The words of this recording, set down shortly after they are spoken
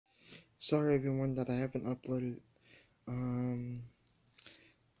Sorry everyone that I haven't uploaded. Um,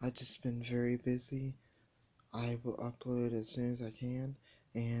 I've just been very busy. I will upload as soon as I can,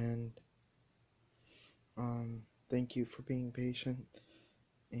 and thank you for being patient.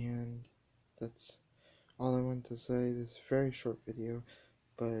 And that's all I want to say. This very short video,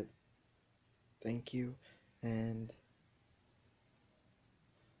 but thank you. And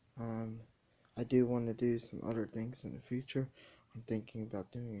I do want to do some other things in the future. I'm thinking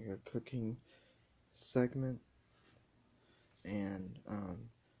about doing a cooking segment and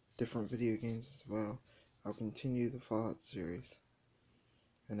different video games as well. I'll continue the Fallout series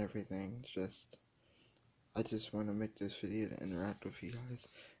and everything. I just want to make this video to interact with you guys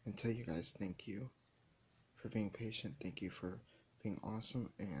and tell you guys thank you for being patient. Thank you for being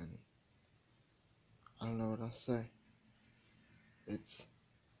awesome, and I don't know what else to say. It's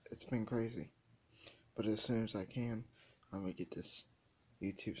been crazy, but as soon as I can, I'm gonna get this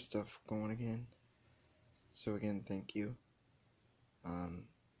YouTube stuff going again. So again, thank you.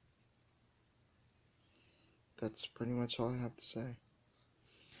 That's pretty much all I have to say.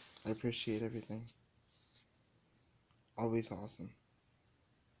 I appreciate everything. Always awesome.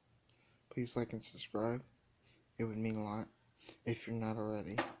 Please like and subscribe. It would mean a lot if you're not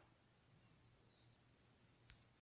already.